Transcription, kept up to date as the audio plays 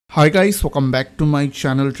Hi guys, welcome back to my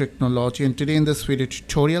channel Tricknology, and today in this video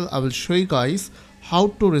tutorial I will show you guys how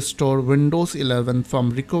to restore Windows 11 from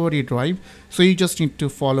recovery drive. So you just need to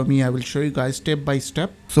follow me. I will show you guys step by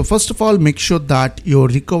step. So first of all, make sure that your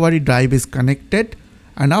recovery drive is connected,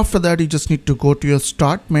 and after that you just need to go to your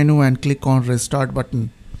start menu and click on restart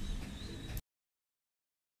button.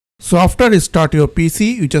 So after restart your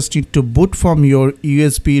PC, you just need to boot from your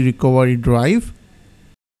USB recovery drive.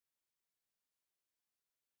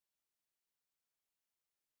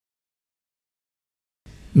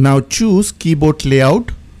 Now choose keyboard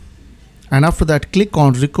layout, and after that click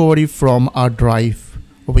on recovery from our drive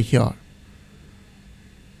over here.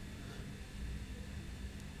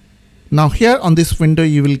 Now here on this window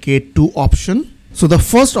you will get two options. So the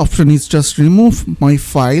first option is just remove my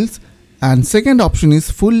files, and second option is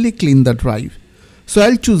fully clean the drive. So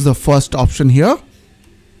I'll choose the first option here.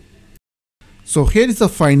 So here is the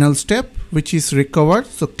final step, which is recover.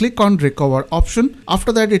 So click on recover option.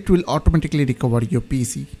 After that it will automatically recover your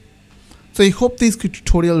PC. So I hope this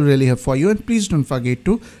tutorial really helped for you, and please don't forget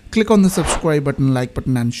to click on the subscribe button, like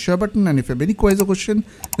button and share button, and if you have any questions or question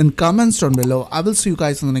then comments down below. I will see you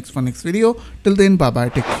guys in the next video. Till then, bye bye,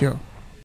 take care.